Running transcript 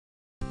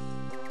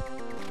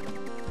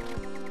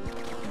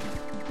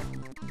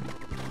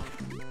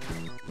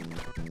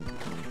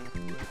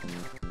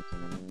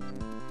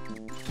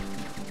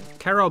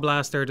Kero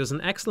Blaster does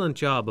an excellent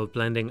job of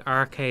blending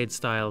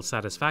arcade-style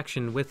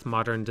satisfaction with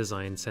modern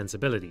design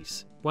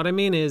sensibilities. What I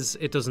mean is,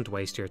 it doesn't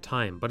waste your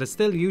time, but it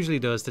still usually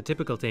does the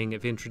typical thing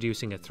of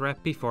introducing a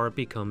threat before it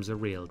becomes a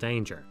real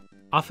danger.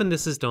 Often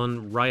this is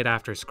done right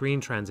after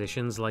screen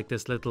transitions, like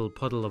this little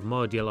puddle of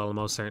mud you'll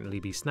almost certainly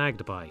be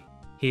snagged by.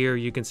 Here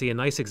you can see a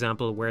nice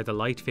example where the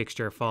light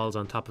fixture falls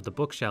on top of the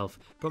bookshelf,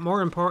 but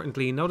more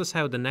importantly, notice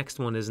how the next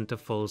one isn't a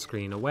full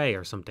screen away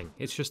or something,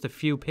 it's just a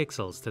few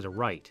pixels to the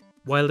right.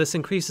 While this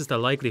increases the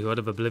likelihood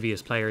of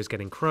oblivious players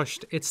getting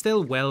crushed, it's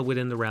still well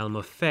within the realm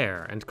of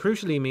fair, and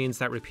crucially means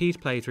that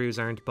repeat playthroughs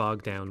aren't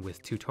bogged down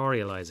with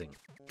tutorializing.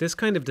 This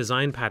kind of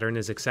design pattern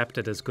is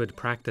accepted as good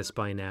practice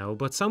by now,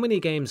 but so many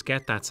games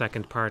get that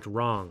second part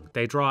wrong.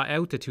 They draw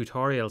out the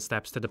tutorial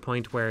steps to the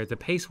point where the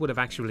pace would have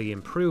actually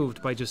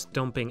improved by just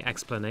dumping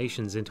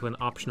explanations into an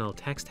optional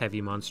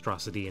text-heavy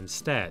monstrosity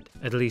instead.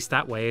 At least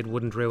that way it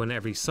wouldn't ruin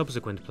every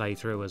subsequent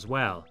playthrough as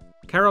well.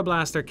 Kero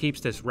Blaster keeps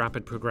this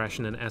rapid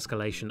progression and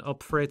escalation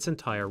up for its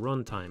entire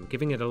runtime,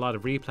 giving it a lot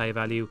of replay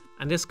value,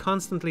 and this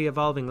constantly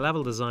evolving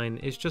level design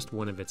is just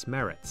one of its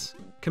merits.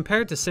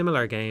 Compared to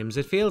similar games,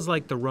 it feels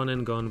like the run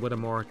and gun with a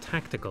more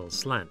tactical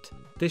slant.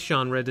 This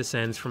genre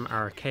descends from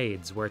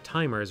arcades, where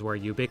timers were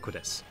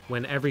ubiquitous.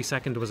 When every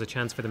second was a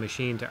chance for the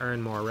machine to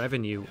earn more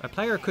revenue, a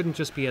player couldn't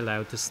just be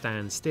allowed to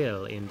stand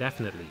still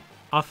indefinitely.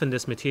 Often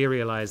this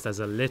materialized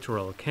as a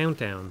literal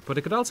countdown, but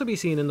it could also be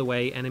seen in the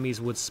way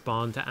enemies would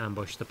spawn to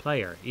ambush the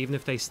player, even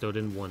if they stood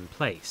in one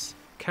place.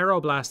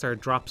 Kero Blaster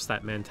drops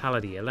that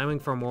mentality, allowing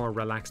for more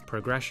relaxed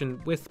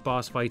progression, with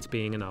boss fights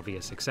being an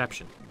obvious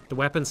exception. The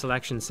weapon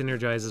selection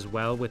synergizes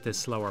well with this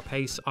slower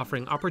pace,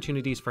 offering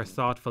opportunities for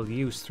thoughtful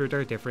use through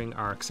their differing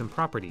arcs and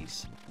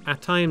properties.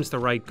 At times the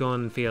right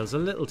gun feels a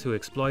little too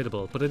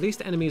exploitable, but at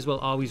least enemies will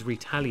always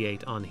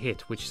retaliate on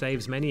hit, which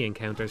saves many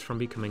encounters from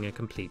becoming a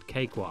complete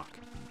cakewalk.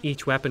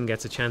 Each weapon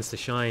gets a chance to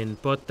shine,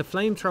 but the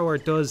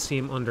flamethrower does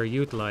seem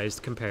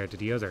underutilized compared to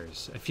the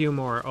others. A few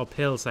more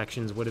uphill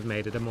sections would have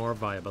made it a more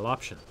viable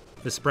option.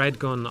 The spread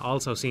gun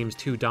also seems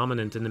too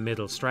dominant in the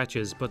middle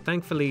stretches, but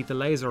thankfully the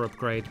laser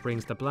upgrade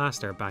brings the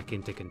blaster back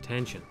into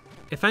contention.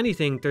 If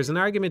anything, there's an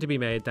argument to be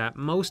made that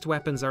most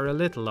weapons are a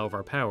little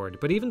overpowered,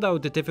 but even though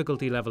the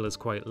difficulty level is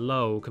quite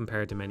low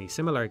compared to many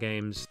similar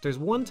games, there's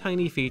one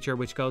tiny feature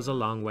which goes a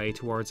long way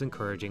towards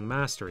encouraging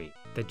mastery: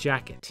 the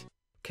jacket.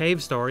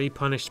 Cave Story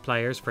punished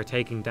players for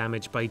taking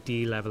damage by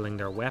de-leveling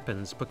their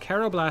weapons, but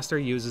Kero Blaster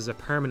uses a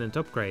permanent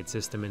upgrade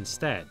system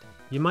instead.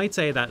 You might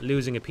say that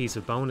losing a piece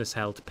of bonus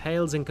health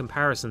pales in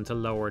comparison to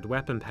lowered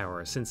weapon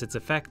power, since its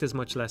effect is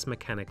much less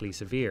mechanically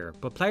severe,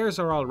 but players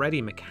are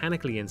already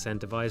mechanically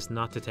incentivized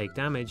not to take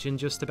damage in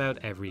just about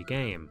every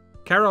game.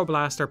 Kero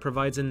Blaster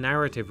provides a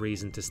narrative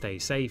reason to stay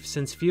safe,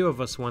 since few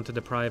of us want to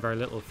deprive our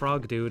little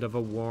frog dude of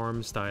a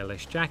warm,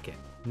 stylish jacket.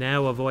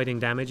 Now avoiding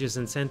damage is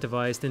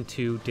incentivized in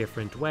two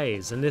different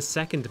ways, and this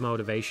second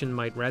motivation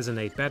might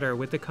resonate better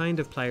with the kind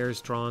of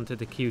players drawn to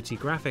the cutesy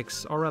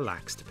graphics or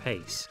relaxed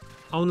pace.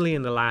 Only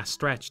in the last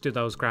stretch do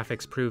those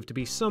graphics prove to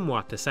be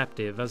somewhat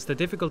deceptive, as the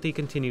difficulty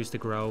continues to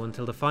grow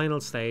until the final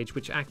stage,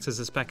 which acts as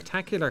a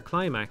spectacular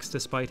climax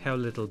despite how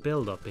little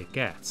build-up it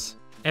gets.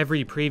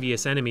 Every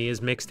previous enemy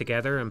is mixed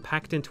together and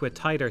packed into a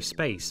tighter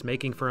space,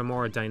 making for a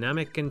more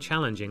dynamic and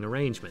challenging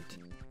arrangement.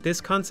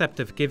 This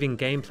concept of giving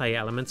gameplay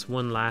elements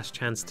one last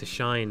chance to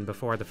shine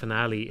before the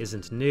finale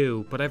isn't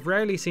new, but I've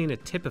rarely seen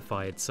it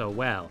typified so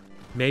well.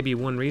 Maybe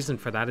one reason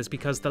for that is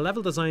because the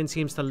level design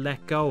seems to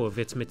let go of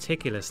its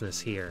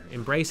meticulousness here,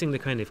 embracing the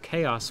kind of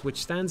chaos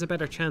which stands a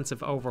better chance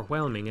of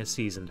overwhelming a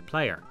seasoned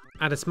player.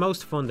 At its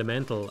most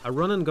fundamental, a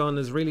run and gun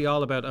is really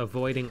all about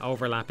avoiding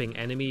overlapping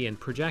enemy and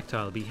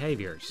projectile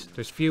behaviours.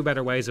 There's few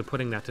better ways of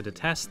putting that to the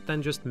test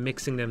than just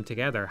mixing them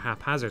together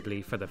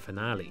haphazardly for the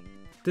finale.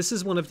 This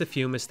is one of the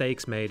few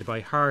mistakes made by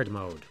hard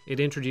mode. It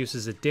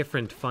introduces a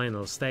different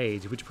final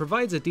stage, which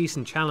provides a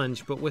decent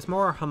challenge, but with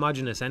more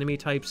homogeneous enemy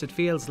types it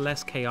feels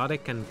less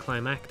chaotic and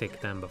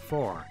climactic than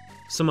before.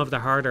 Some of the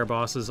harder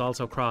bosses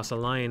also cross a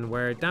line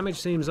where damage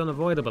seems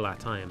unavoidable at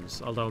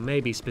times, although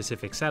maybe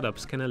specific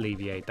setups can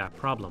alleviate that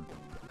problem.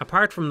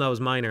 Apart from those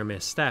minor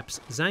missteps,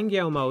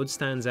 Zangyou mode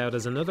stands out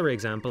as another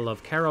example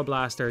of Kero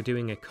Blaster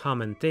doing a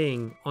common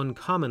thing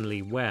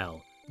uncommonly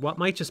well. What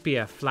might just be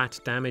a flat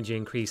damage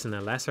increase in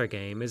a lesser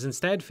game is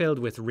instead filled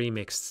with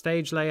remixed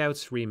stage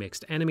layouts,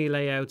 remixed enemy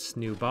layouts,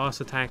 new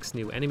boss attacks,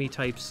 new enemy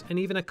types, and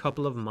even a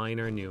couple of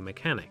minor new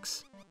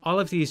mechanics. All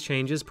of these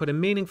changes put a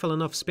meaningful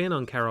enough spin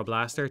on Kero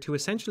Blaster to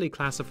essentially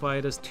classify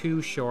it as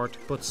two short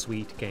but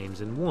sweet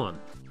games in one.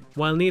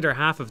 While neither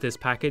half of this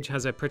package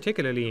has a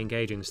particularly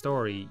engaging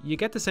story, you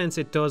get the sense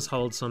it does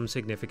hold some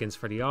significance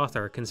for the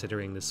author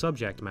considering the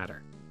subject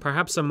matter.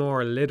 Perhaps a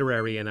more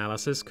literary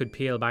analysis could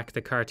peel back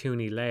the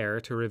cartoony layer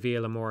to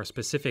reveal a more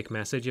specific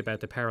message about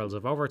the perils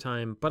of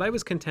overtime, but I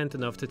was content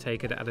enough to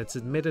take it at its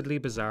admittedly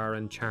bizarre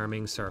and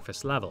charming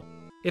surface level.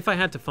 If I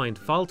had to find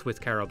fault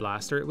with Kero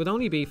Blaster, it would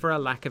only be for a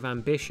lack of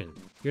ambition.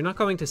 You're not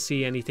going to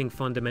see anything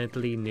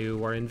fundamentally new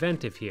or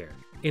inventive here.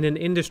 In an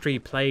industry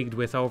plagued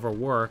with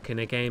overwork in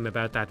a game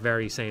about that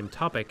very same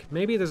topic,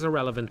 maybe there's a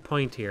relevant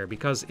point here,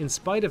 because in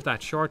spite of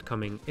that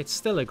shortcoming, it's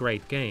still a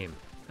great game.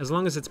 As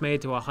long as it's made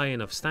to a high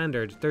enough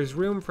standard, there's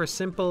room for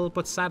simple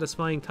but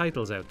satisfying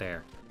titles out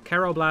there.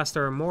 Kero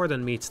Blaster more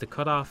than meets the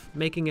cutoff,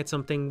 making it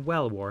something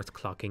well worth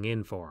clocking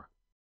in for.